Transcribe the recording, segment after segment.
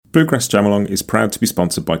Bluegrass Jamalong is proud to be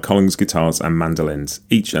sponsored by Collings Guitars and Mandolins,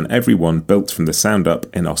 each and every one built from the sound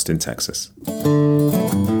up in Austin, Texas.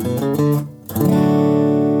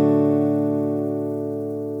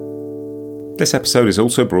 This episode is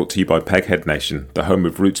also brought to you by Peghead Nation, the home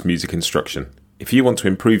of roots music instruction. If you want to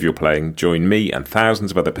improve your playing, join me and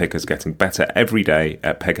thousands of other pickers getting better every day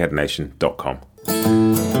at pegheadnation.com.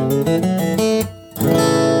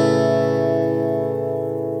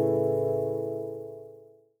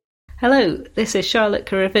 Hello, this is Charlotte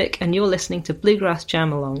Karivic and you're listening to Bluegrass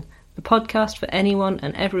Jamalong, the podcast for anyone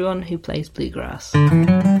and everyone who plays bluegrass.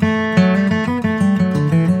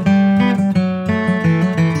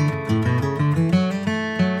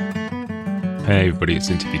 Hey everybody, it's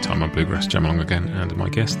interview time on Bluegrass Jamalong again, and my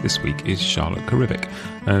guest this week is Charlotte Karivic.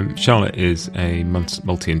 Charlotte is a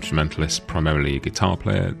multi-instrumentalist, primarily a guitar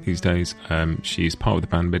player these days. She's part of the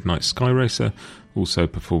band Midnight Sky Racer, also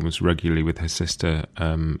performs regularly with her sister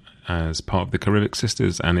as part of the Karivic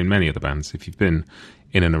Sisters, and in many other bands. If you've been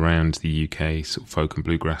in and around the UK sort of folk and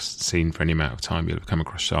bluegrass scene for any amount of time, you'll have come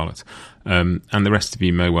across Charlotte. And the rest of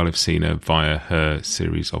you may well have seen her via her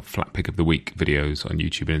series of Flat Pick of the Week videos on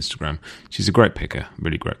YouTube and Instagram. She's a great picker,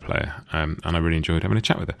 really great player, and I really enjoyed having a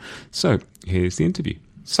chat with her. So, here's the interview.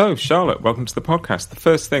 So, Charlotte, welcome to the podcast. The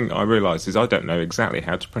first thing I realised is I don't know exactly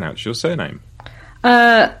how to pronounce your surname.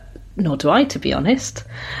 Nor do I, to be honest.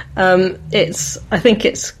 I think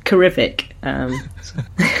it's Karivic.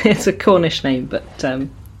 It's a Cornish name, but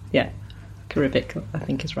yeah, Karivic I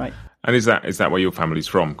think is right. And is that where your family's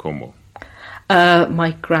from, Cornwall?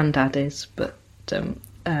 My granddad is, but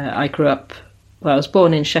I grew up. Well, I was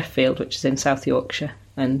born in Sheffield, which is in South Yorkshire,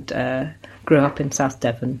 and grew up in South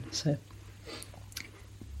Devon. So,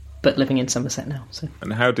 but living in Somerset now. So.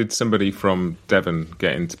 And how did somebody from Devon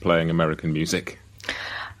get into playing American music?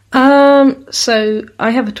 So I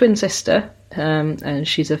have a twin sister, and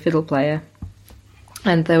she's a fiddle player,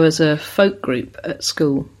 and there was a folk group at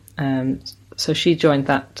school, so she joined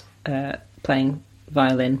that, playing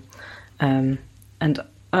violin, and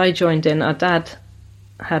I joined in. Our dad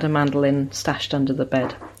had a mandolin stashed under the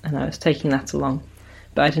bed, and I was taking that along,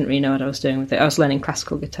 but I didn't really know what I was doing with it. I was learning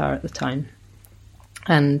classical guitar at the time,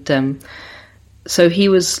 and so he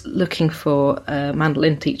was looking for a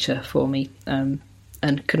mandolin teacher for me,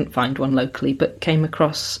 and couldn't find one locally, but came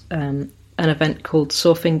across an event called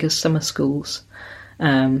Sore Fingers Summer Schools,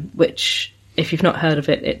 which, if you've not heard of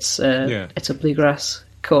it, it's a bluegrass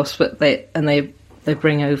course, but they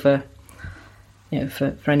bring over,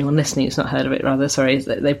 for anyone listening who's not heard of it,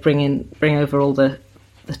 they bring over all the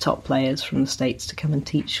top players from the States to come and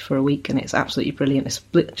teach for a week, and it's absolutely brilliant.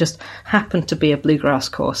 It just happened to be a bluegrass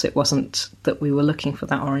course. It wasn't that we were looking for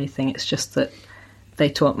that or anything. It's just that they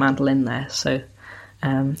taught mandolin there, so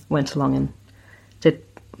went along and did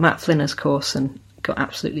Matt Flinner's course and got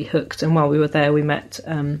absolutely hooked. And while we were there, we met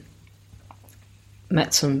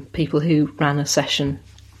some people who ran a session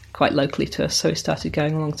quite locally to us, so we started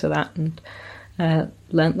going along to that and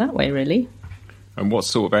learnt that way, really. And what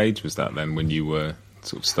sort of age was that then when you were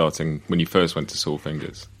sort of starting, when you first went to Sore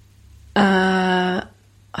Fingers? I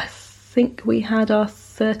think we had our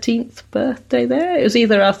 13th birthday there. It was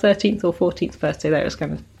either our 13th or 14th birthday there. It was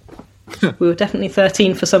kind of we were definitely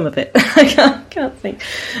 13 for some of it. I can't think.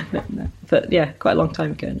 No. But yeah, quite a long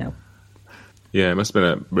time ago now. Yeah, it must have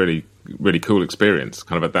been a really, really cool experience,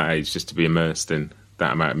 kind of at that age, just to be immersed in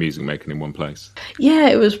that amount of music making in one place. Yeah,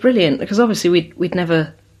 it was brilliant, because obviously we'd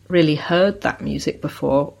never really heard that music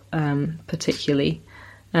before, particularly.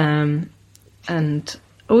 And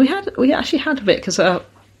we actually had a bit, because our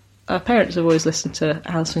parents have always listened to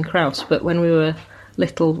Alison Krauss, but when we were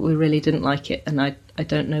little, we really didn't like it, and I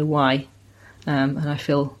don't know why, and I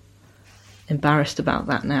feel embarrassed about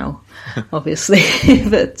that now, obviously.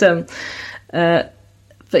 but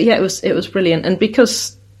yeah, it was brilliant, and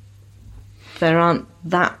because there aren't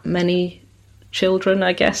that many children,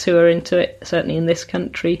 I guess, who are into it, certainly in this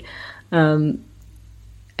country,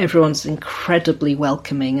 everyone's incredibly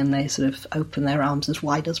welcoming, and they sort of open their arms as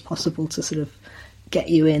wide as possible to sort of get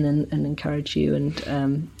you in and encourage you,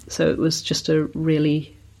 and so it was just a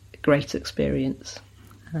really great experience.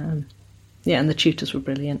 Yeah, and the tutors were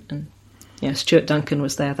brilliant, and Stuart Duncan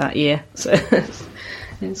was there that year. So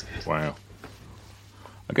wow.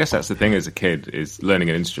 I guess that's the thing as a kid, is learning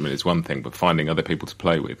an instrument is one thing, but finding other people to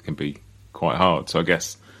play with can be quite hard. So I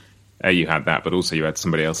guess you had that, but also you had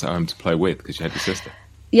somebody else at home to play with because you had your sister.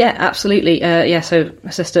 Yeah, absolutely. So my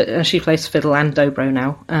sister, she plays fiddle and dobro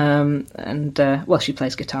now, and she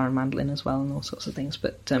plays guitar and mandolin as well, and all sorts of things.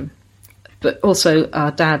 But also our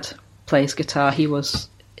dad plays guitar. He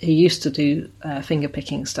used to do finger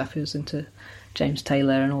picking stuff. He was into James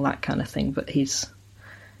Taylor and all that kind of thing. But he's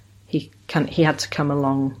he had to come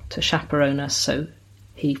along to chaperone us, so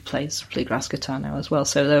he plays bluegrass guitar now as well.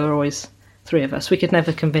 So there were always three of us. We could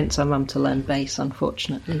never convince our mum to learn bass,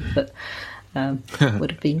 unfortunately, but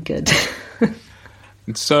would have been good.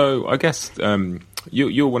 So I guess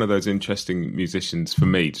you're one of those interesting musicians for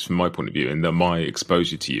me, just from my point of view, in that my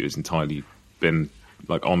exposure to you has entirely been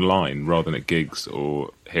like online rather than at gigs or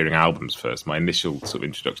hearing albums first. My initial sort of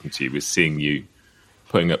introduction to you was seeing you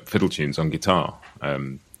putting up fiddle tunes on guitar,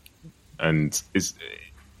 and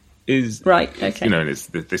is right. Okay. You know, this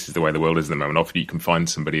is the way the world is at the moment. Often you can find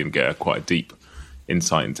somebody and get quite a deep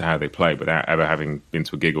insight into how they play without ever having been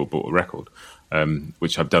to a gig or bought a record,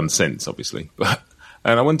 which I've done since, obviously.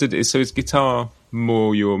 And I wondered, is guitar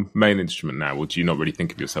more your main instrument now, or do you not really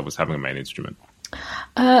think of yourself as having a main instrument?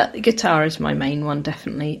 Guitar is my main one,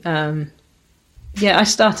 definitely. I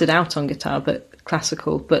started out on guitar, but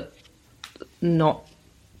classical, but not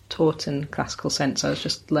taught in classical sense. I was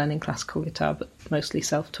just learning classical guitar, but mostly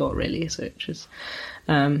self-taught, really. So it was,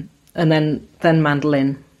 and then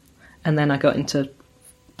mandolin, and then I got into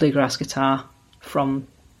bluegrass guitar from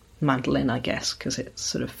mandolin, I guess, because it's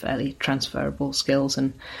sort of fairly transferable skills,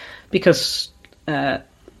 and because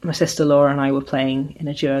my sister Laura and I were playing in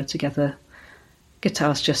a duo together,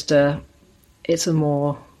 guitar's just it's a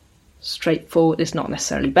more straightforward, it's not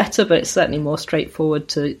necessarily better, but it's certainly more straightforward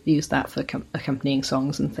to use that for accompanying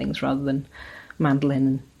songs and things rather than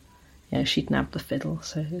mandolin, and she'd nabbed the fiddle,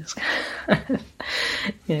 so it's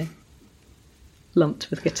lumped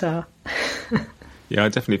with guitar. Yeah, I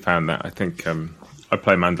definitely found that. I think I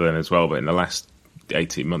play mandolin as well, but in the last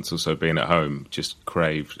 18 months or so being at home, just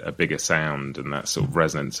craved a bigger sound and that sort of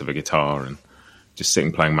resonance of a guitar, and just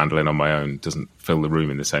sitting playing mandolin on my own doesn't fill the room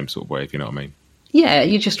in the same sort of way, if you know what I mean. Yeah,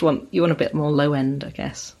 you want a bit more low end, I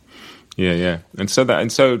guess. Yeah. And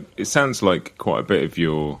so it sounds like quite a bit of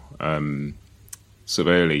your sort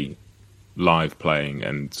of early live playing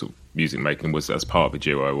and sort of music making was as part of a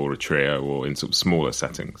duo or a trio or in sort of smaller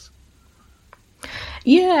settings.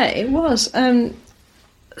 Yeah, it was.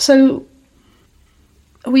 So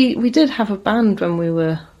we did have a band when we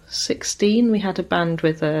were 16. We had a band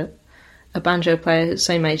with a banjo player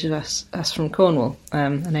same age as us from Cornwall.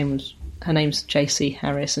 Her name's JC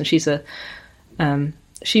Harris, and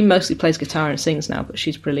she mostly plays guitar and sings now, but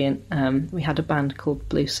she's brilliant. We had a band called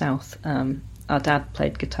Blue South. Our dad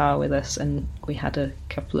played guitar with us, and we had a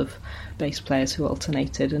couple of bass players who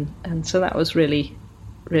alternated, and so that was really,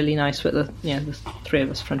 really nice. But the three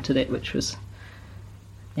of us fronted it, which was,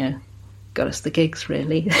 got us the gigs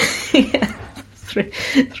really. Three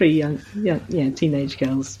young teenage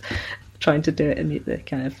girls trying to do it, and the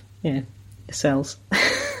kind of it sells.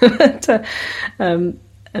 But, and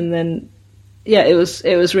then it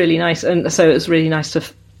was really nice, and so it was really nice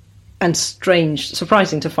and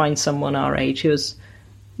surprising to find someone our age who was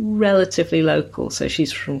relatively local. So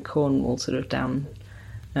she's from Cornwall, sort of down.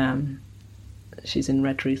 She's in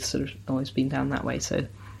Redruth, sort of always been down that way. So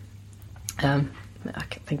I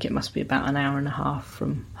think it must be about an hour and a half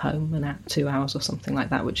from home, and 2 hours or something like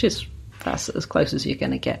that, that's as close as you're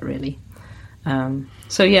going to get, really.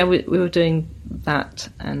 So we were doing that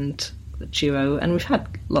and the duo, and we've had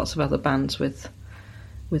lots of other bands with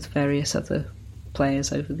various other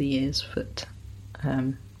players over the years, but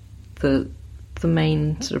the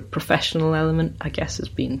main sort of professional element, I guess, has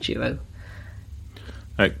been duo.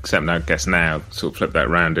 Except now, I guess now, sort of flip that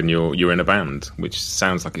around, and you're in a band, which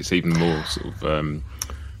sounds like it's even more sort of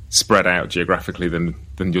spread out geographically than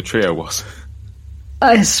your trio was.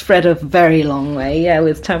 It's spread a very long way,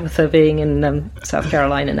 with Tabitha being in South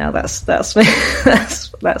Carolina now. That's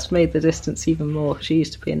made the distance even more. She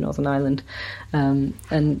used to be in Northern Ireland,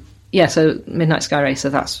 so Midnight Sky Racer,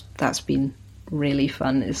 that's been really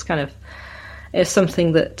fun. It's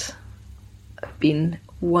something that I've been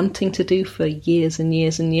wanting to do for years and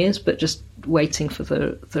years and years, but just waiting for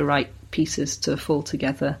the right pieces to fall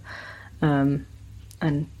together.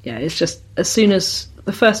 It's just, as soon as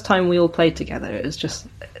the first time we all played together,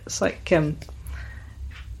 it's like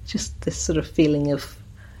just this sort of feeling of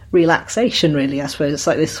relaxation, really, I suppose. It's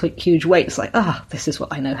like this huge weight. It's like, this is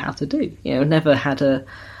what I know how to do. Never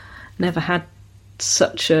had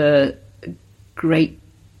such a great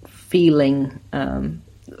feeling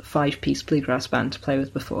 5-piece bluegrass band to play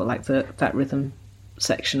with before, like that rhythm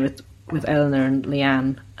section with Eleanor and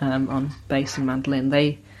Leanne on bass and mandolin.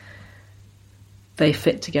 They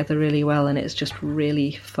fit together really well, and it's just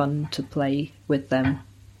really fun to play with them.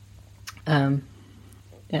 And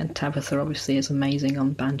Tabitha obviously is amazing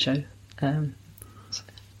on banjo. And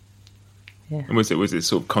was it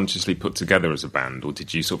sort of consciously put together as a band, or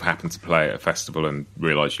did you sort of happen to play at a festival and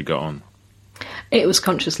realise you got on? It was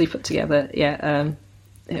consciously put together, yeah.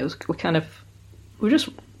 I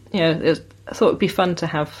thought it'd be fun to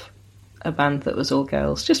have a band that was all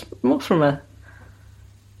girls, just more from a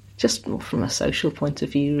social point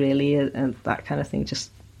of view, really, and that kind of thing. It's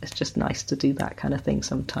just nice to do that kind of thing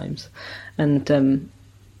sometimes. And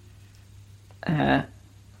I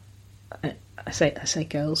say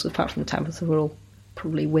girls, apart from Tabitha, we're all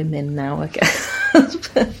probably women now, I guess.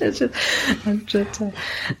 It's I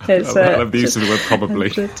love the use of the word probably.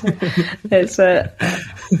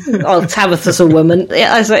 Tabitha's a woman.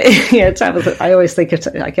 Tabitha. I always think of.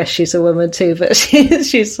 I guess she's a woman too, but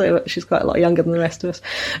she's quite a lot younger than the rest of us.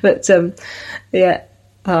 But I'm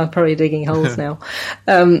probably digging holes now.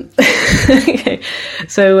 Okay.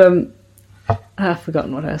 So I've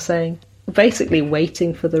forgotten what I was saying. Basically,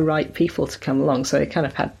 waiting for the right people to come along. So it kind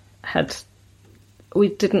of had. We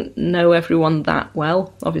didn't know everyone that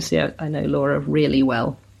well. Obviously, I know Laura really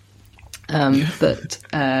well, but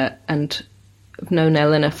and I've known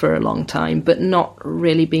Eleanor for a long time, but not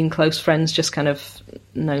really been close friends. Just kind of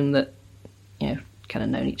known that, kind of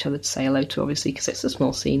known each other to say hello to, obviously, because it's a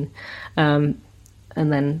small scene, and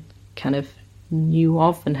then kind of knew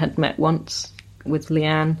of and had met once with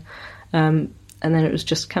Leanne, and then it was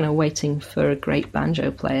just kind of waiting for a great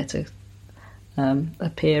banjo player to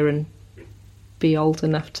appear and be old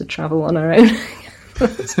enough to travel on our own.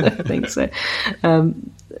 So I think so.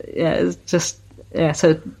 It's just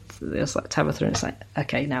So it's like Tabitha, and it's like,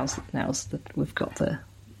 okay, now's we've got the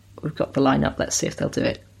lineup. Let's see if they'll do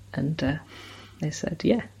it. And they said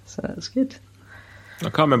yeah. So that's good. I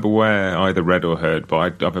can't remember where I either read or heard, but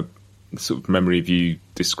I have a sort of memory of you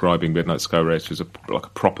describing Midnight Sky Race as like a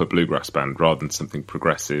proper bluegrass band rather than something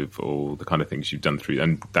progressive or the kind of things you've done through.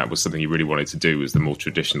 And that was something you really wanted to do, was the more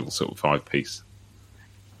traditional sort of 5-piece.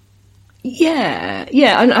 Yeah,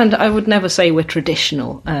 and I would never say we're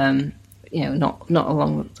traditional. Not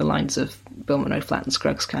along the lines of Bill Monroe Flat and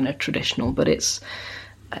Scruggs kind of traditional, but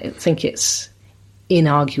I think it's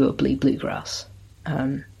inarguably bluegrass.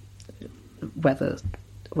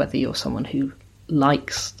 Whether you're someone who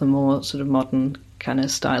likes the more sort of modern kind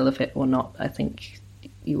of style of it or not, I think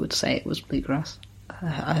you would say it was bluegrass.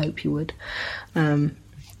 I hope you would.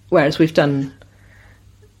 Whereas we've done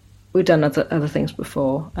other things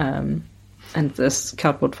before, and there's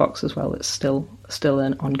Cardboard Fox as well. It's still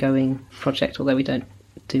an ongoing project, although we don't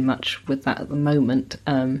do much with that at the moment,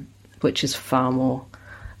 which is far more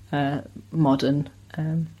modern.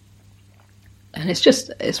 And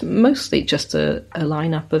it's mostly just a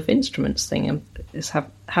lineup of instruments thing, and it's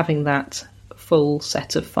having that full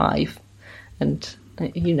set of 5, and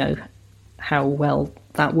you know how well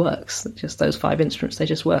that works. Just those 5 instruments, they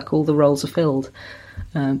just work. All the roles are filled,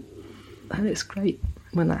 and it's great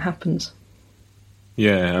when that happens.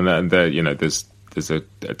 Yeah, and there's a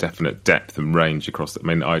definite depth and range across. I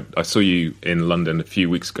mean, I saw you in London a few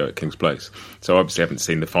weeks ago at King's Place, so I obviously haven't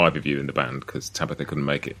seen the 5 of you in the band because Tabitha couldn't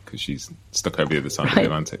make it because she's stuck over the other side of the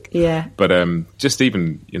Atlantic. Yeah, but just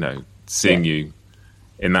even seeing you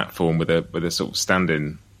in that form with a sort of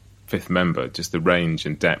stand-in 5th member, just the range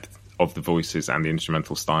and depth of the voices and the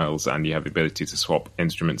instrumental styles, and you have the ability to swap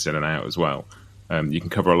instruments in and out as well. You can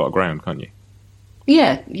cover a lot of ground, can't you?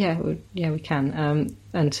 Yeah, we can.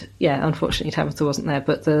 And unfortunately Tabitha wasn't there,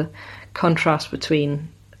 but the contrast between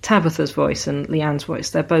Tabitha's voice and Leanne's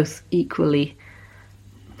voice, they're both equally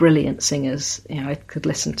brilliant singers. I could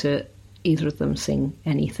listen to either of them sing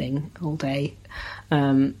anything all day.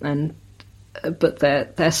 But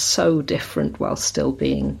they're so different while still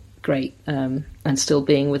being great, and still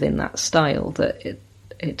being within that style, that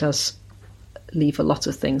it does leave a lot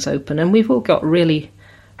of things open. And we've all got really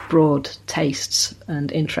broad tastes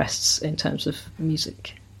and interests in terms of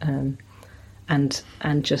music, and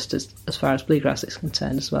just as far as bluegrass is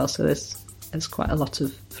concerned as well. So there's quite a lot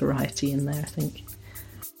of variety in there, I think.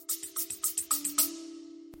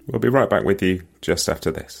 We'll be right back with you just after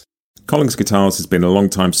this. Collings Guitars has been a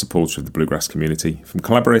long-time supporter of the bluegrass community, from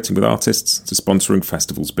collaborating with artists to sponsoring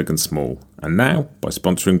festivals big and small, and now by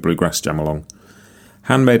sponsoring Bluegrass Jam Along.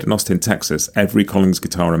 Handmade in Austin, Texas, every Collings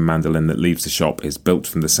guitar and mandolin that leaves the shop is built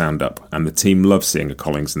from the sound up, and the team loves seeing a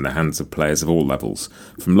Collings in the hands of players of all levels,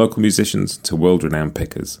 from local musicians to world-renowned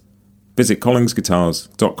pickers. Visit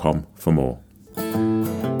collingsguitars.com for more.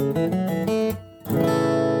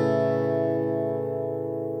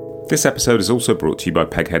 This episode is also brought to you by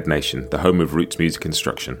Peghead Nation, the home of roots music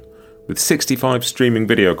instruction. With 65 streaming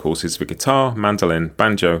video courses for guitar, mandolin,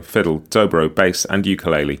 banjo, fiddle, dobro, bass and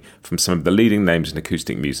ukulele from some of the leading names in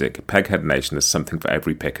acoustic music, Peghead Nation has something for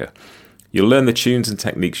every picker. You'll learn the tunes and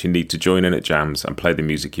techniques you need to join in at jams and play the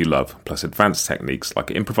music you love, plus advanced techniques like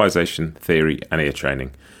improvisation, theory and ear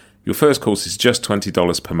training. Your first course is just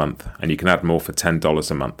 $20 per month, and you can add more for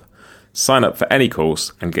 $10 a month. Sign up for any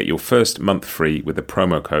course and get your first month free with the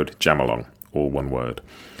promo code JAMALONG, all one word.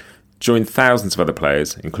 Join thousands of other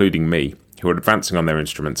players, including me, who are advancing on their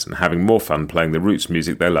instruments and having more fun playing the roots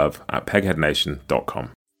music they love at pegheadnation.com.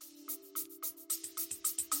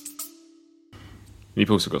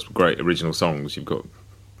 You've also got some great original songs. You've got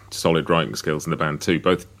solid writing skills in the band too,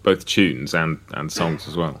 both tunes and songs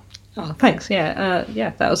as well. Oh, thanks. Yeah,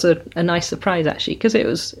 that was a nice surprise actually,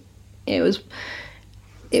 because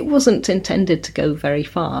it wasn't intended to go very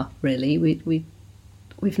far. Really,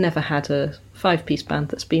 we've never had a 5-piece band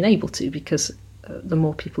that's been able to, because the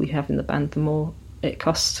more people you have in the band, the more it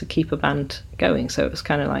costs to keep a band going. So it was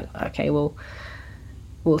kind of like, okay, we'll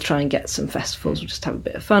try and get some festivals. We'll just have a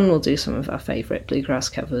bit of fun. We'll do some of our favourite bluegrass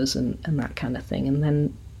covers and that kind of thing. And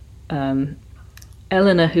then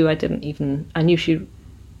Eleanor, who I knew she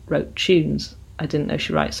wrote tunes. I didn't know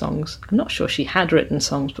she writes songs. I'm not sure she had written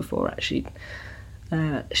songs before, actually.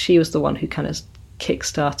 She was the one who kind of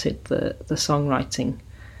kick-started the songwriting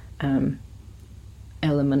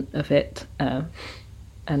element of it.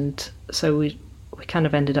 And so we kind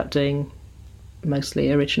of ended up doing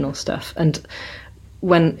mostly original stuff. And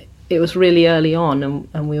when it was really early on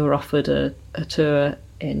and we were offered a tour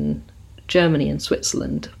in Germany and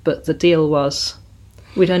Switzerland, but the deal was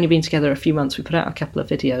we'd only been together a few months. We put out a couple of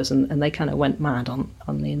videos and they kind of went mad on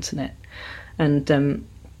the internet. And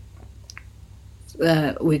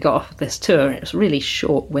we got off this tour. It was really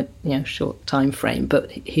short time frame, but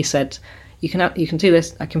he said, you can do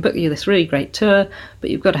this. I can book you this really great tour, but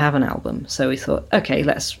you've got to have an album. So we thought, okay,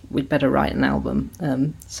 we'd better write an album.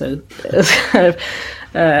 So it was kind of,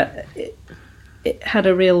 it had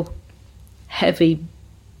a real heavy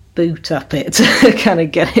boot up it to kind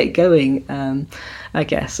of get it going, I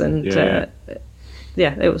guess. And it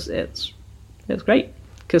was great,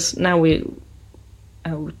 because now we've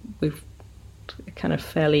kind of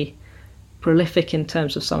fairly prolific in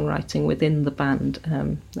terms of songwriting within the band.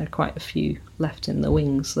 There are quite a few left in the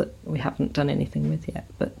wings that we haven't done anything with yet,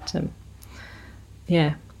 but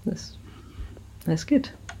that's good.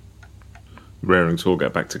 Raring to all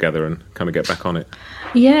get back together and kind of get back on it.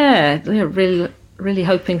 Yeah, they're really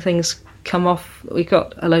hoping things come off. We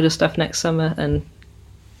got a load of stuff next summer, and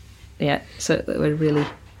so we're really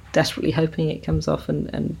desperately hoping it comes off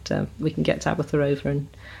and we can get Tabitha over and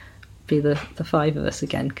be the 5 of us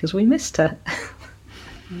again, because we missed her.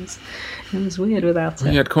 It was weird without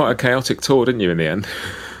her. You had quite a chaotic tour, didn't you, in the end?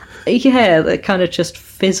 Yeah, that kind of just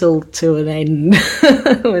fizzled to an end.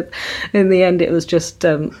 In the end, it was just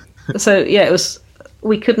it was.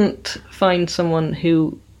 We couldn't find someone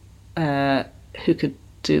who could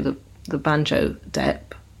do the banjo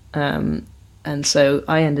dep, and so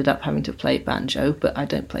I ended up having to play banjo, but I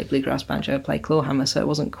don't play bluegrass banjo. I play clawhammer, so it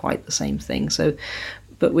wasn't quite the same thing. So.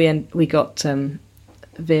 But we got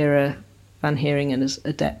Vera Van Heeringen as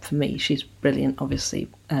a dep for me. She's brilliant, obviously.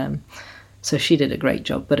 So she did a great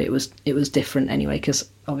job. But it was different anyway, because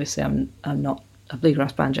obviously I'm not a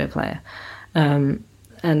bluegrass banjo player, and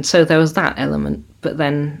so there was that element. But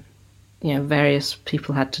then, various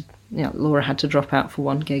people had to. Laura had to drop out for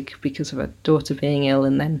one gig because of her daughter being ill,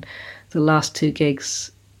 and then the last 2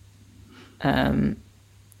 gigs, Eleanor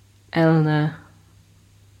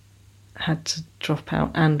had to drop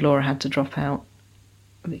out and Laura had to drop out,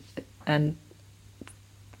 and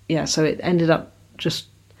so it ended up just,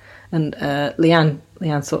 and Leanne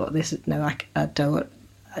thought, this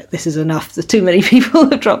is enough, there's too many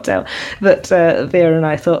people have dropped out, but Vera and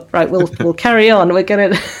I thought, right, we'll carry on, we're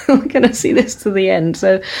gonna see this to the end.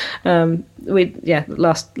 So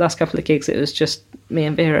last couple of gigs it was just me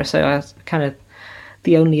and Vera, so I was kind of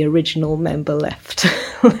the only original member left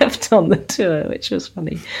on the tour, which was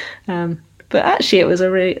funny. But actually, it was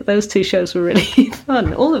those 2 shows were really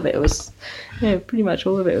fun. All of it was, pretty much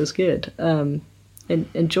all of it was good,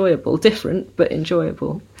 enjoyable, different but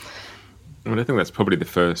enjoyable. I think that's probably the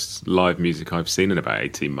first live music I've seen in about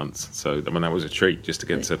 18 months. So that was a treat, just to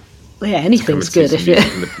get to. Yeah, anything's good if you're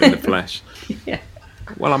in the flesh. Yeah.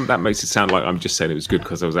 Well, that makes it sound like I'm just saying it was good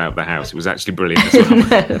because I was out of the house. It was actually brilliant as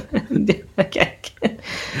well. Okay.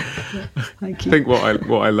 Thank you. I think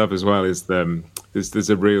what I love as well is there's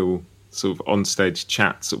a real sort of onstage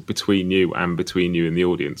chat sort of between you and the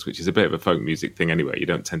audience, which is a bit of a folk music thing anyway. You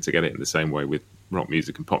don't tend to get it in the same way with rock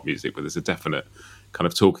music and pop music, but there's a definite kind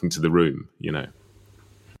of talking to the room,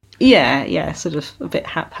 Yeah, sort of a bit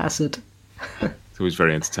haphazard. It's always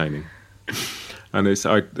very entertaining. And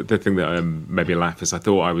the thing that made me laugh is I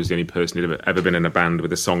thought I was the only person who'd ever been in a band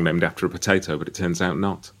with a song named after a potato, but it turns out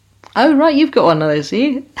not. Oh, right, you've got one of those, do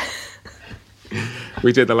you?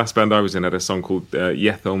 We did, the last band I was in had a song called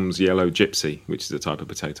Yetholm's Yellow Gypsy, which is a type of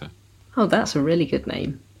potato. Oh, that's a really good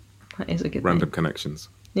name. That is a good Random name. connections.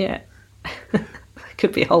 Yeah.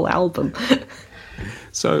 Could be a whole album.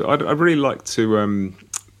 So I'd really like to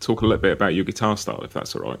talk a little bit about your guitar style, if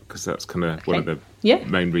that's all right, because that's kind of one of the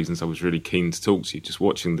main reasons I was really keen to talk to you, just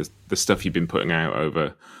watching the stuff you've been putting out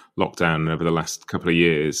over lockdown and over the last couple of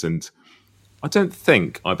years. And I don't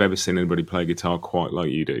think I've ever seen anybody play guitar quite like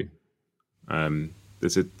you do.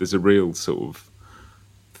 There's a real sort of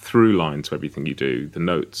through line to everything you do. The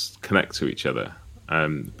notes connect to each other,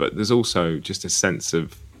 but there's also just a sense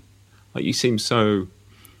of, like, you seem so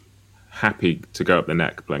happy to go up the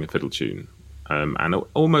neck playing a fiddle tune, and it's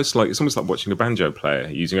almost like watching a banjo player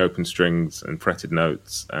using open strings and fretted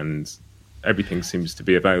notes, and everything seems to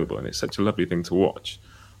be available, and it's such a lovely thing to watch.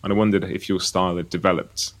 And I wondered if your style had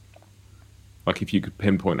developed, like if you could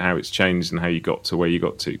pinpoint how it's changed and how you got to where you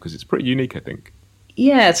got to, because it's pretty unique, I think.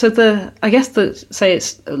 Yeah, so say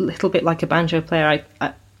it's a little bit like a banjo player.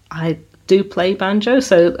 I do play banjo,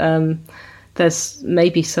 so there's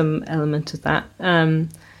maybe some element of that.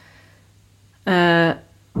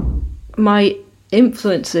 My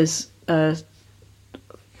influences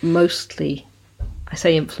mostly, I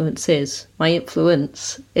say influences, my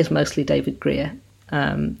influence is mostly David Greer.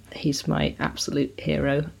 He's my absolute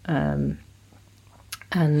hero.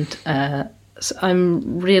 So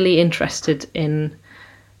I'm really interested in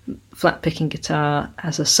flat picking guitar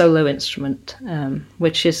as a solo instrument,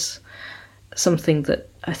 which is something that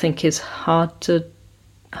I think is hard to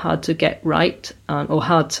get right, or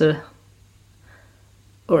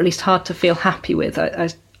at least hard to feel happy with. I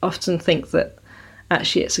often think that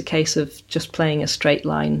actually it's a case of just playing a straight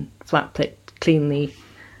line, flat picked cleanly,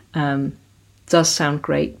 does sound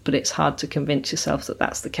great, but it's hard to convince yourself that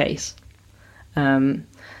that's the case. And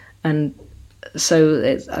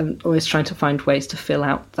so I'm always trying to find ways to fill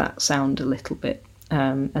out that sound a little bit.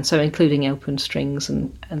 And so including open strings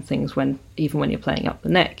and things even when you're playing up the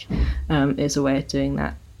neck is a way of doing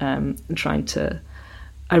that. And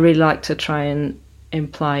I really like to try and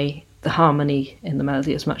imply the harmony in the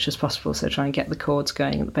melody as much as possible. So try and get the chords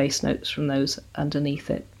going and the bass notes from those underneath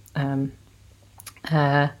it.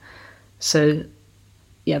 So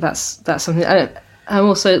yeah, that's something. I'm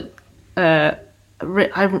also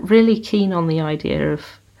I'm really keen on the idea of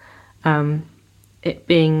it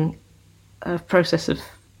being a process of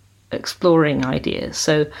exploring ideas.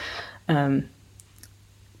 So for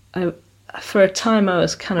a time I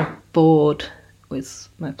was kind of bored with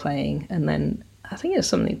my playing, and then I think it was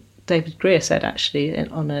something David Greer said actually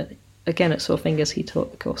again at Sore Fingers. He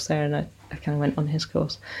taught the course there, and I kind of went on his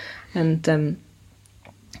course, and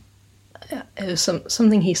it was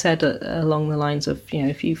something he said along the lines of,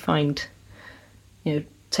 if you find,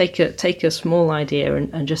 take a small idea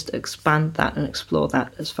and just expand that and explore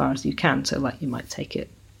that as far as you can. So like you might take it,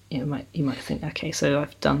 you might think, okay, so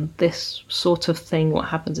I've done this sort of thing. What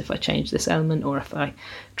happens if I change this element, or if I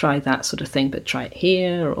try that sort of thing, but try it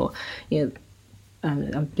here, or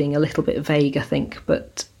I'm being a little bit vague, I think,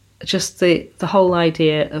 but just the whole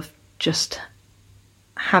idea of just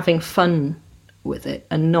having fun with it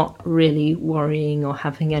and not really worrying or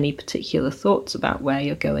having any particular thoughts about where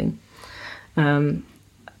you're going.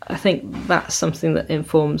 I think that's something that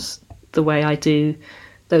informs the way I do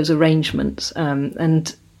those arrangements.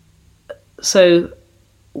 And so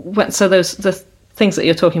the things that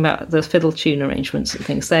you're talking about, the fiddle tune arrangements and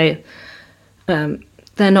things, they're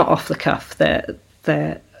not off the cuff.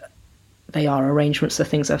 They are arrangements. They're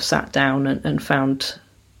things I've sat down and found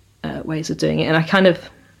ways of doing it. And I kind of,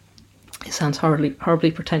 it sounds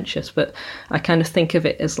horribly pretentious, but I kind of think of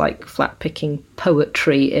it as like flat picking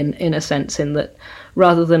poetry in a sense, in that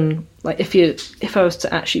rather than like if I was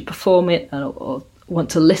to actually perform it or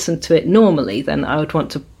want to listen to it normally, then I would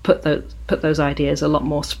want to put those ideas a lot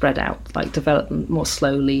more spread out, like develop them more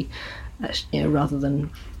slowly, rather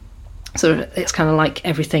than sort of, it's kind of like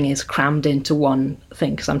everything is crammed into one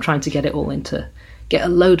thing, because I'm trying to get a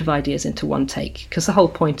load of ideas into one take, because the whole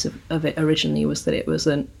point of it originally was that it was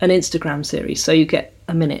an Instagram series, so you get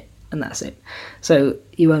a minute and that's it, so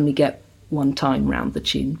you only get one time round the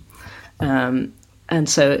tune, and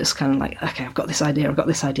so it's kind of like, okay, I've got this idea,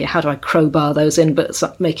 how do I crowbar those in but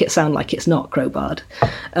make it sound like it's not crowbarred,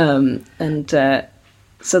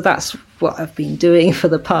 so that's what I've been doing for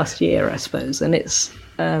the past year, I suppose, and it's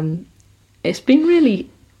been really,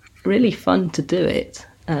 really fun to do it.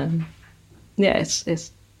 Yeah,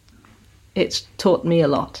 it's taught me a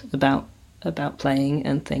lot about playing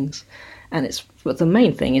and things, and but the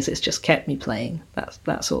main thing is it's just kept me playing.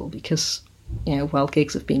 That's all, because while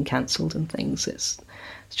gigs have been cancelled and things,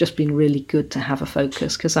 it's just been really good to have a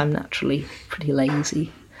focus because I'm naturally pretty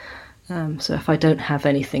lazy. So if I don't have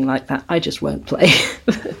anything like that, I just won't play.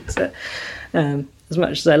 So, as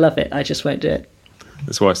much as I love it, I just won't do it.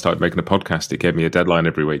 That's why I started making a podcast. It gave me a deadline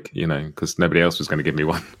every week, you know, because nobody else was going to give me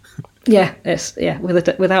one.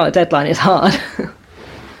 Without a deadline, it's hard.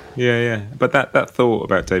 Yeah. But that thought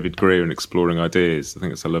about David Greer and exploring ideas, I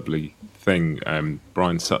think it's a lovely thing.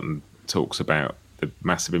 Brian Sutton talks about the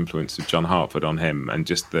massive influence of John Hartford on him, and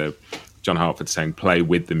just the John Hartford saying, play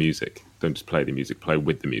with the music. Don't just play the music, play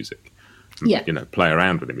with the music. Yeah. You know, play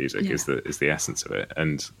around with the music is the essence of it,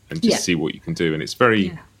 and just see what you can do. And it's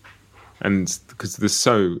very, and because there's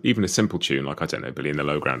even a simple tune like, I don't know, Billy in the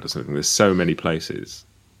Low Ground or something, there's so many places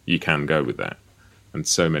you can go with that, and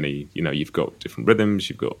so many, you know, you've got different rhythms,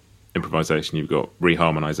 you've got improvisation, you've got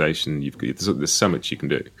reharmonization, there's so much you can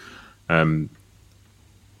do.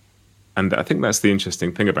 And I think that's the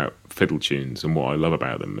interesting thing about fiddle tunes, and what I love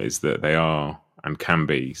about them is that they are and can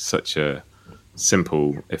be such a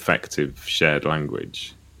simple, effective, shared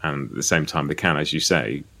language, and at the same time they can, as you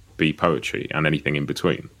say, be poetry and anything in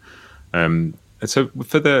between. And so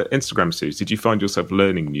for the Instagram series, did you find yourself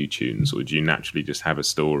learning new tunes, or did you naturally just have a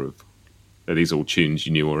store of, are these all tunes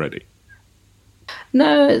you knew already?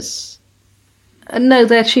 No,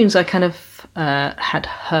 they're tunes I kind of had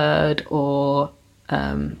heard, or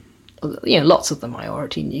lots of them I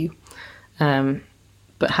already knew,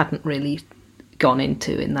 but hadn't really gone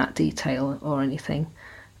into in that detail or anything.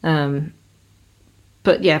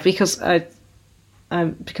 But yeah, because I'm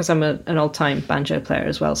an old-time banjo player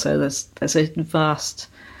as well, so there's a vast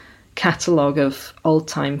catalogue of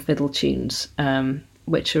old-time fiddle tunes,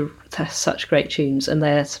 which are such great tunes, and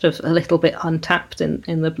they're sort of a little bit untapped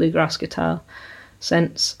in the bluegrass guitar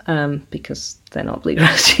sense, because they're not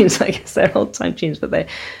bluegrass tunes, I guess they're old-time tunes, but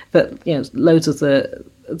loads of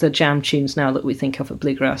the jam tunes now that we think of are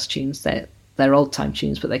bluegrass tunes, they're old-time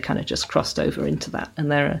tunes, but they kind of just crossed over into that.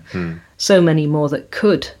 And there are so many more that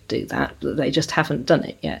could do that, but they just haven't done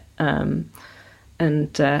it yet.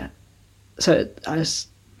 So I was,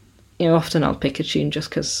 often I'll pick a tune just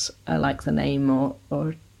because I like the name, or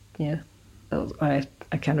I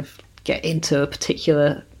kind of get into a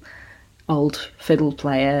particular old fiddle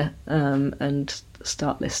player and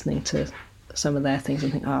start listening to some of their things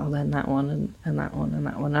and think, oh, then that one and that one and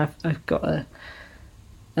that one. I've got a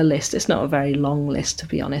list. It's not a very long list, to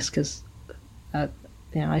be honest, because I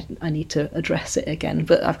need to address it again,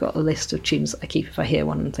 but I've got a list of tunes that I keep if I hear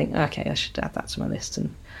one and think, okay, I should add that to my list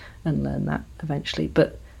and learn that eventually.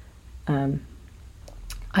 But I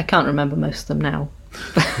can't remember most of them now.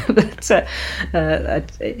 But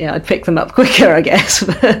I'd pick them up quicker, I guess.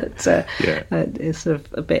 But it's sort of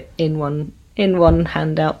a bit in one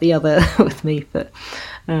hand out the other with me. But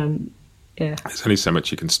there's only so much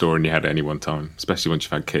you can store in your head at any one time, especially once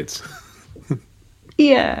you've had kids.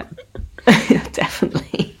 Yeah,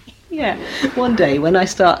 definitely. Yeah, one day when I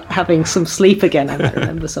start having some sleep again, I might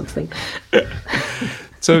remember something.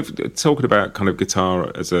 So talking about kind of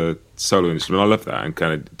guitar as a solo instrument, I love that, and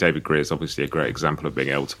kind of David Greer is obviously a great example of being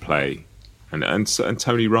able to play, and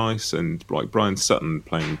Tony Rice and like Brian Sutton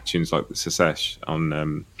playing tunes like the Secesh on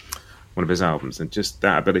one of his albums, and just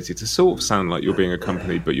that ability to sort of sound like you're being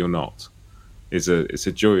accompanied but you're not it's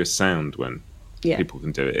a joyous sound when people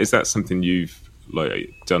can do it. Is that something you've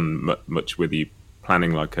like done much with? You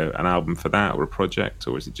planning like an album for that, or a project,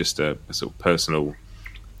 or is it just a sort of personal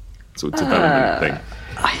sort of development thing?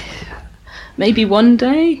 Maybe one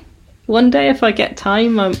day if I get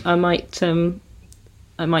time, I might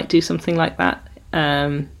do something like that.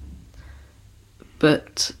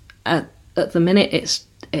 But at the minute,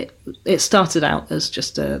 it started out as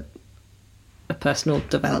just a personal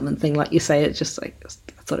development thing, like you say. It's just like, I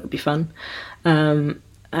thought it would be fun, and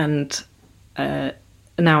now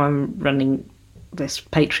I'm running this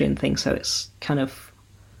Patreon thing, so it's kind of,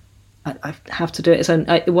 I have to do it.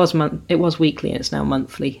 It was weekly, and it's now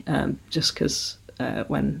monthly, just because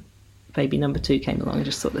when baby number 2 came along, I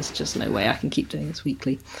just thought there's just no way I can keep doing this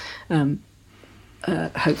weekly.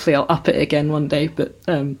 Hopefully I'll up it again one day, but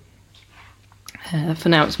for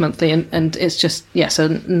now it's monthly, and it's just, so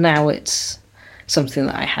now it's something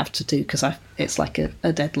that I have to do because it's like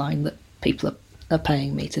a deadline that people are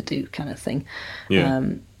paying me to do, kind of thing.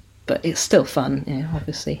 But it's still fun,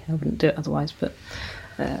 obviously I wouldn't do it otherwise, but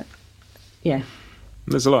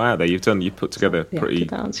there's a lot out there. You've put together pretty... Did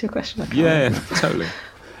that answer your question? Totally.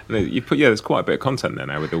 There's quite a bit of content there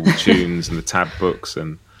now with all the tunes and the tab books,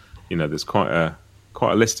 and there's quite a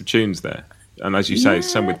list of tunes there, and as you say,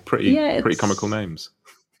 some with pretty comical names.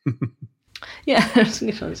 There's some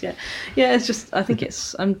good ones. It's just, I think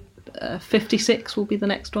it's 56 will be the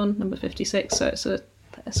next one, number 56, so it's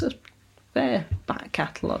a sort of fair back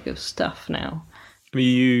catalogue of stuff now. Are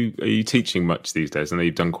you teaching much these days? I know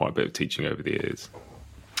you've done quite a bit of teaching over the years.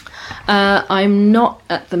 I'm not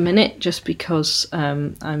at the minute, just because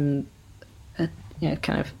I'm kind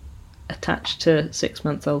of attached to a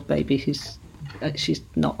 6-month-old baby she's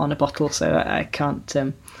not on a bottle, so I can't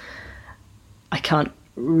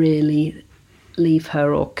really leave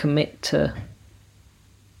her or commit to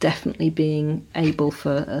definitely being able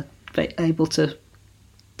to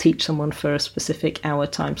teach someone for a specific hour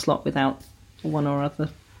time slot without one or other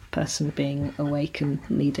person being awake and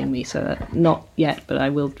needing me. So not yet, but I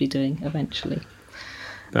will be doing eventually.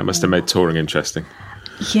 That must have made touring interesting.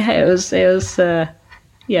 Yeah, it was an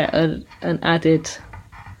added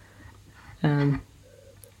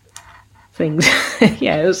thing.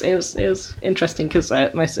 Yeah, it was interesting because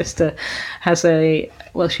my sister has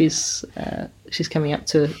she's coming up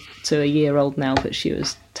to a year old now, but she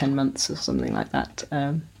was 10 months or something like that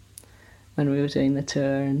when we were doing the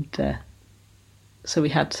tour, and so we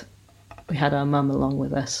had our mum along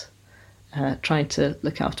with us, trying to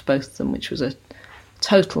look after both of them, which was a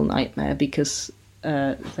total nightmare because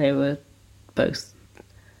they were both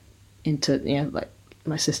into, like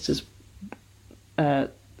my sister's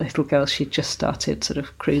little girl, she'd just started sort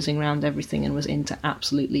of cruising around everything and was into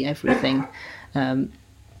absolutely everything.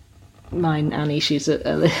 Mine, Annie, she's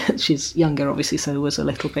younger, obviously, so it was a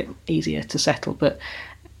little bit easier to settle, but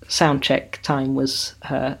sound check time was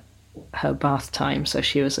her bath time, so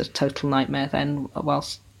she was a total nightmare then.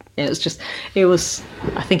 Whilst I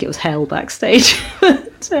think it was hell backstage, but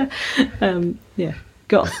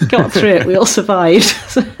got through it. We all survived.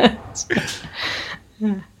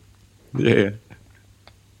 Yeah.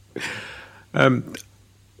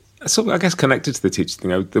 So I guess connected to the teaching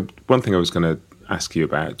thing, the one thing I was going to ask you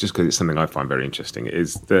about, just because it's something I find very interesting,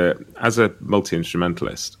 is that as a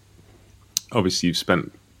multi-instrumentalist, obviously you've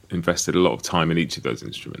invested a lot of time in each of those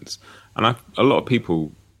instruments, and a lot of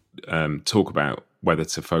people talk about whether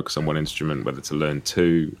to focus on one instrument, whether to learn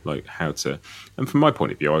two, like how to. And from my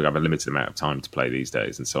point of view, I have a limited amount of time to play these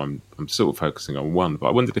days, and so I'm sort of focusing on one. But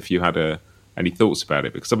I wondered if you had any thoughts about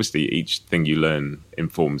it, because obviously each thing you learn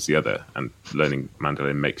informs the other, and learning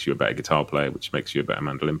mandolin makes you a better guitar player, which makes you a better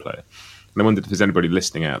mandolin player. And I wondered if there's anybody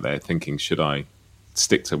listening out there thinking, should I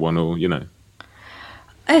stick to one or,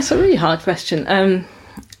 It's a really hard question.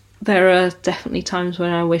 There are definitely times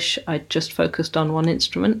when I wish I'd just focused on one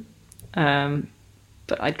instrument,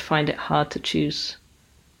 but I'd find it hard to choose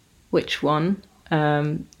which one.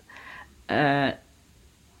 I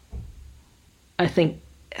think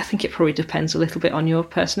it probably depends a little bit on your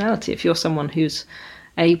personality. If you're someone who's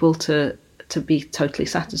able to be totally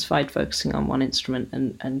satisfied focusing on one instrument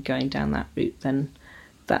and going down that route, then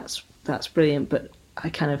that's brilliant. But I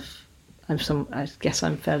guess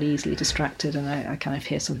I'm fairly easily distracted, and I kind of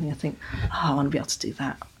hear something, I think, I want to be able to do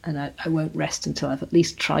that, and I won't rest until I've at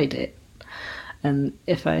least tried it. And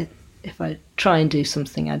if I try and do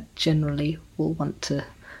something, I generally will want to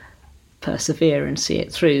persevere and see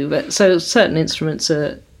it through. But so certain instruments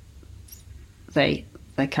they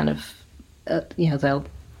kind of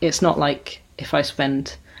it's not like if I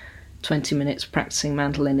spend 20 minutes practicing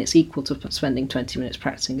mandolin, it's equal to spending 20 minutes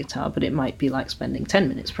practicing guitar, but it might be like spending 10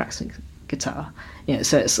 minutes practicing guitar.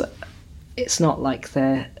 So it's not like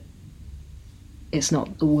it's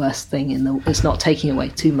not the worst thing it's not taking away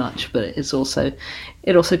too much, but it also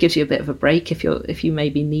gives you a bit of a break if you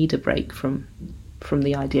maybe need a break from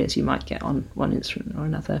the ideas you might get on one instrument or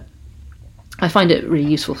another. I find it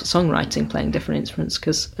really useful for songwriting, playing different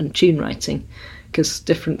instruments and tune writing, because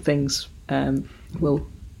different things will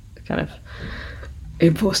kind of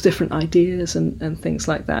enforce different ideas and things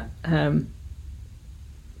like that.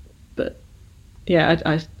 But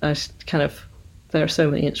yeah, I kind of, there are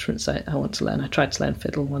so many instruments I want to learn. I tried to learn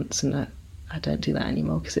fiddle once, and I don't do that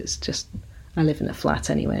anymore because it's just, I live in a flat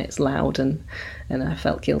anyway. It's loud, and I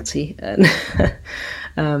felt guilty. And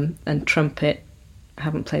trumpet, I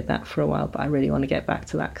haven't played that for a while, but I really want to get back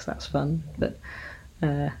to that because that's fun. But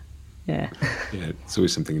yeah, it's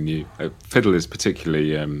always something new. Fiddle is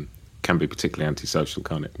particularly can be particularly antisocial,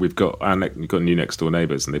 can't it? We've got new next door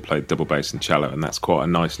neighbours, and they play double bass and cello, and that's quite a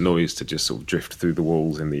nice noise to just sort of drift through the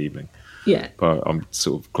walls in the evening. Yeah, but I'm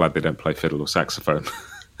sort of glad they don't play fiddle or saxophone.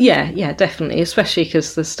 Yeah, definitely, especially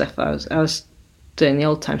because the stuff I was doing, the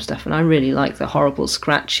old time stuff, and I really like the horrible,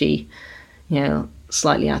 scratchy,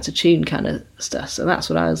 slightly out of tune kind of stuff. So that's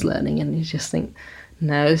what I was learning, and you just think,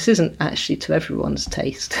 no, this isn't actually to everyone's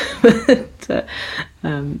taste. But,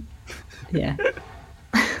 yeah.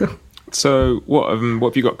 So what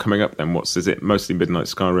have you got coming up then? Is it mostly Midnight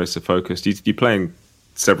Sky Racer focused? You're playing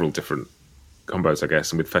several different combos, I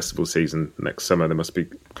guess, and with festival season next summer, there must be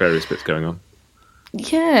various bits going on.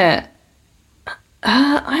 Yeah.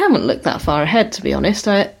 I haven't looked that far ahead, to be honest.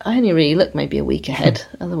 I only really look maybe a week ahead.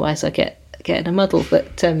 Otherwise, I get in a muddle.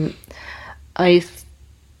 But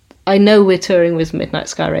I know we're touring with Midnight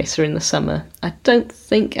Sky Racer in the summer. I don't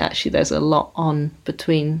think actually there's a lot on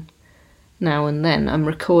between now and then. I'm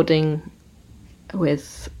recording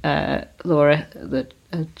with Laura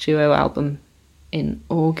a duo album in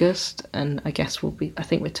August, and I guess I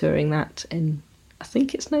think we're touring that in, I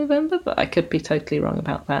think it's November, but I could be totally wrong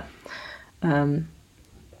about that. And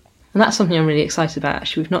that's something I'm really excited about.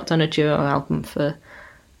 Actually, we've not done a duo album for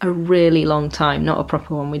a really long time, not a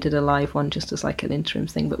proper one. We did a live one just as like an interim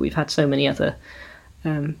thing, but we've had so many other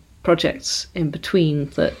projects in between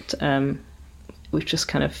that we've just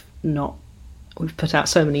kind of not, we've put out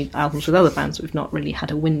so many albums with other bands, we've not really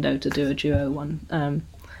had a window to do a duo one.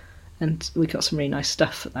 And we got some really nice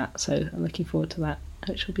stuff for that, so I'm looking forward to that,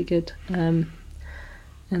 which will be good.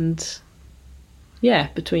 And yeah,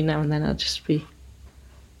 between now and then I'll just be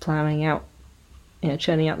ploughing out,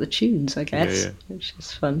 churning out the tunes, I guess, which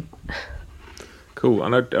is fun. Cool.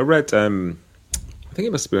 And I read, I think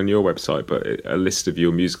it must be on your website, but a list of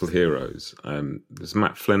your musical heroes. There's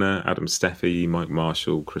Matt Flinner, Adam Steffi, Mike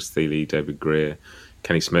Marshall, Chris Thile, David Greer,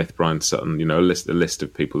 Kenny Smith, Brian Sutton. A list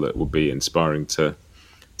of people that would be inspiring to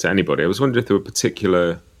anybody. I was wondering if there were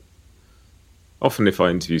particular. Often, if I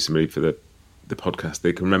interview somebody for the podcast,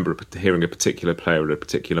 they can remember hearing a particular player at a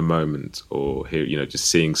particular moment, or just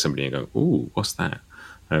seeing somebody and going, "Ooh, what's that?"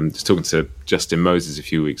 Just talking to Justin Moses a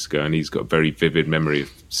few weeks ago, and he's got a very vivid memory of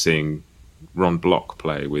seeing Ron Block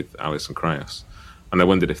play with Alison Krauss. And I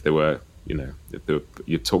wondered if there were,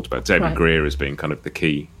 you talked about David Greer as being kind of the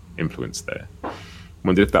key influence there. I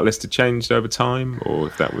wondered if that list had changed over time, or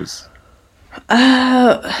if that was.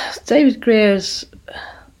 David Greer's.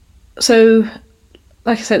 So,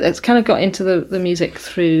 like I said, it's kind of got into the music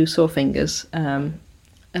through Sore Fingers and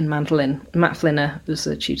mandolin. Matt Flinner was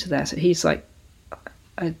the tutor there, so he's like,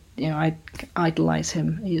 I idolise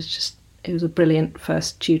him. He was a brilliant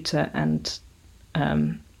first tutor, and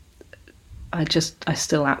I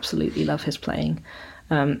still absolutely love his playing.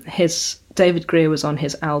 David Greer was on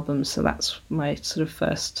his album, so that's my sort of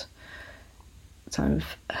first time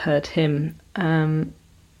I've heard him.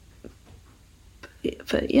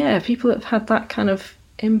 But yeah, people that have had that kind of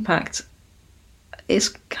impact, it's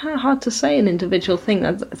kind of hard to say an individual thing.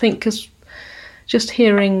 I think because just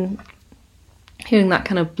hearing that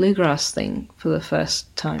kind of bluegrass thing for the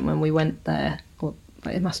first time when we went there,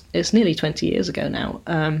 it's nearly 20 years ago now.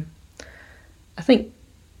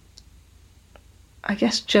 I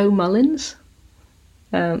guess Joe Mullins,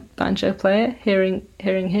 banjo player, hearing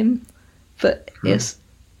him, but it's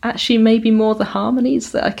actually maybe more the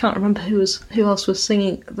harmonies that I can't remember who else was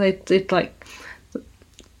singing. They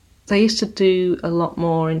used to do a lot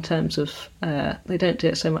more in terms of they don't do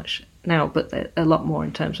it so much now, but a lot more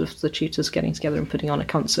in terms of the tutors getting together and putting on a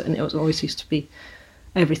concert, and it was always used to be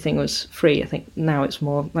everything was free. I think now it's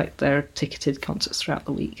more like there are ticketed concerts throughout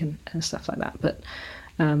the week and stuff like that. But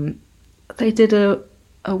they did a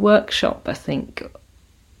workshop, I think,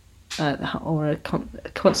 or a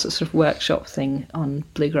concert sort of workshop thing on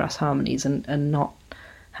bluegrass harmonies, and not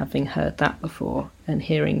having heard that before, and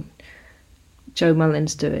hearing Joe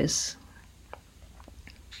Mullins do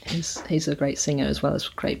he's a great singer as well as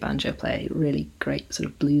a great banjo player, really great sort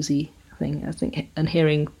of bluesy thing, I think, and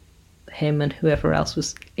hearing him and whoever else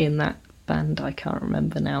was in that band, I can't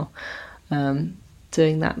remember now,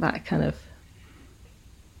 doing that kind of,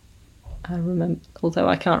 I remember, although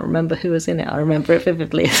I can't remember who was in it, I remember it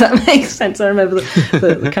vividly, if that makes sense. I remember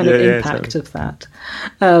the kind of impact of that.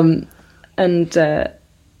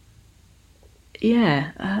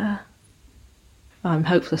 I'm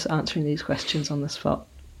hopeless at answering these questions on the spot.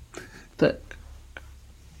 But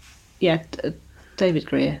yeah, David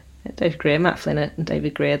Greer, Matt Flinner and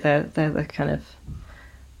David Greer, they're the kind of,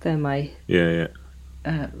 they're my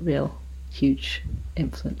real huge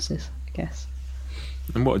influences, I guess.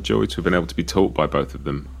 And what a joy to have been able to be taught by both of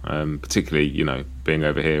them, particularly, being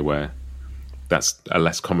over here where that's a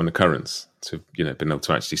less common occurrence, to, been able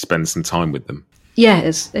to actually spend some time with them. Yeah,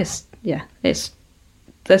 it's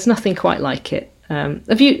there's nothing quite like it.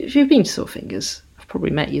 Have you been to Sore Fingers? I've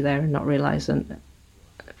probably met you there and not realised it.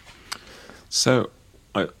 So,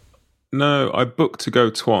 I booked to go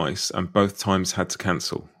twice, and both times had to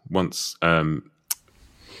cancel. Once,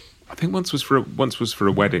 I think once was for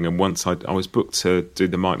a wedding, and once I was booked to do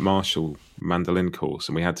the Mike Marshall mandolin course,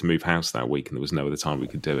 and we had to move house that week, and there was no other time we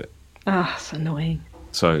could do it. Ah, it's annoying.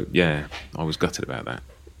 So yeah, I was gutted about that.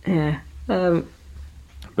 Yeah.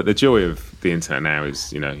 But the joy of the internet now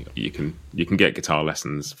is, you can get guitar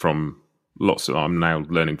lessons from lots of. I'm now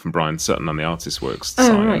learning from Brian Sutton on the Artist Works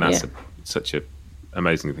site, and that's such a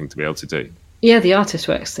amazing thing to be able to do. Yeah, the Artist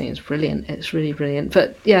Works thing is brilliant. It's really brilliant.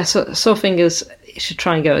 But yeah, so Sore Fingers, you should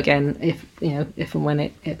try and go again if and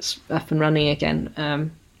when it's up and running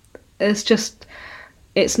again.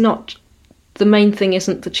 It's not, the main thing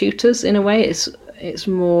isn't the tutors in a way. It's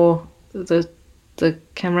more the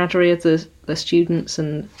camaraderie of the students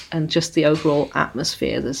and just the overall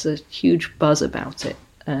atmosphere. There's a huge buzz about it.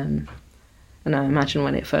 And I imagine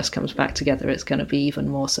when it first comes back together, it's going to be even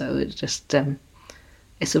more so. It's just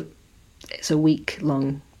it's a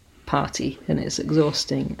week-long party, and it's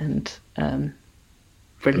exhausting and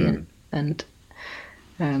brilliant. And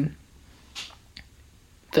but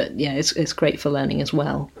yeah, it's great for learning as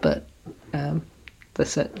well. But the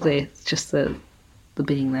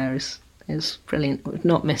being there is brilliant. We've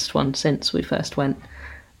not missed one since we first went,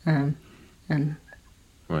 and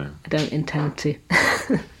wow. I don't intend to.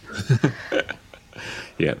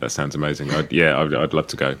 Yeah, that sounds amazing. I'd love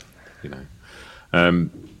to go.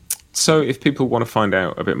 So if people want to find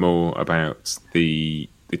out a bit more about the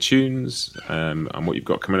tunes and what you've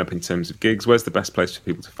got coming up in terms of gigs, where's the best place for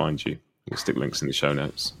people to find you? We'll stick links in the show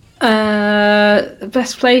notes.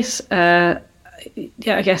 Best place, I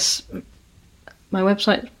guess my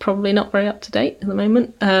website's probably not very up to date at the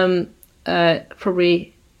moment.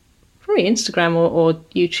 Probably Instagram or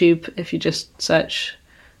YouTube if you just search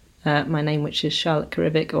my name, which is Charlotte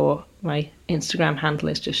Karivic, or my Instagram handle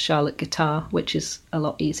is just Charlotte Guitar, which is a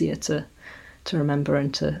lot easier to remember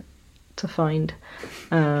and to find.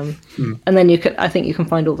 And then I think you can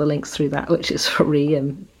find all the links through that, which is probably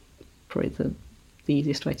the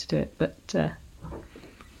easiest way to do it. But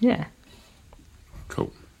yeah.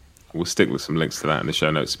 Cool. We'll stick with some links to that in the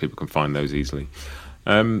show notes so people can find those easily.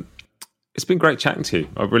 It's been great chatting to you.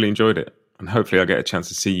 I've really enjoyed it. And hopefully I'll get a chance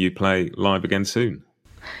to see you play live again soon.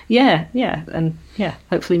 Yeah, and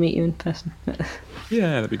hopefully meet you in person.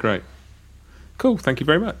 Yeah, that'd be great. Cool, thank you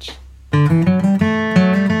very much.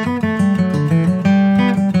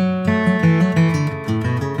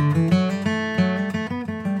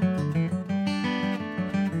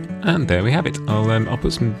 And there we have it. I'll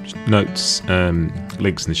put some notes,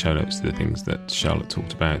 links in the show notes to the things that Charlotte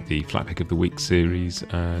talked about, the Flat Pick of the Week series,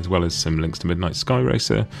 as well as some links to Midnight Sky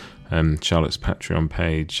Racer, Charlotte's Patreon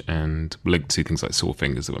page, and link to things like Sore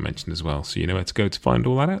Fingers that were mentioned as well, so you know where to go to find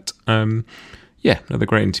all that out. Another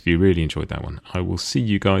great interview. Really enjoyed that one. I will see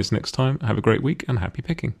you guys next time. Have a great week and happy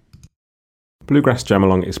picking. Bluegrass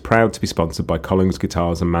Jamalong is proud to be sponsored by Collings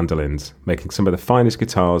Guitars and Mandolins, making some of the finest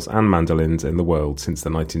guitars and mandolins in the world since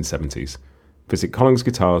the 1970s. Visit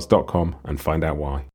collingsguitars.com and find out why.